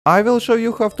I will show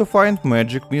you how to find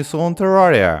magic missile on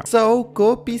Terraria. So,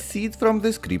 copy seed from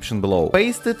description below,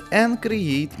 paste it and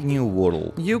create a new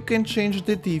world. You can change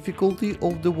the difficulty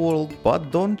of the world,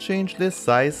 but don't change the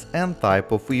size and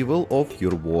type of evil of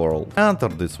your world. Enter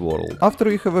this world. After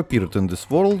you have appeared in this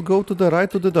world, go to the right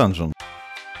to the dungeon.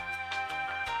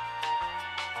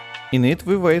 In it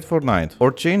we wait for night,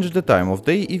 or change the time of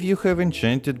day if you have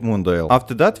Enchanted Moondial.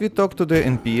 After that we talk to the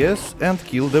NPS and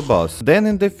kill the boss. Then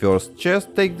in the first chest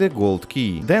take the gold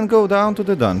key. Then go down to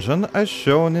the dungeon as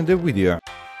shown in the video.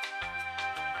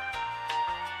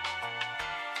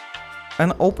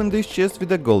 And open this chest with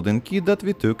the golden key that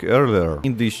we took earlier.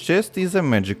 In this chest is a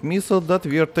magic missile that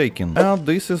we are taking. And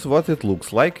this is what it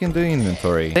looks like in the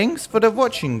inventory. Thanks for the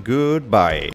watching, goodbye!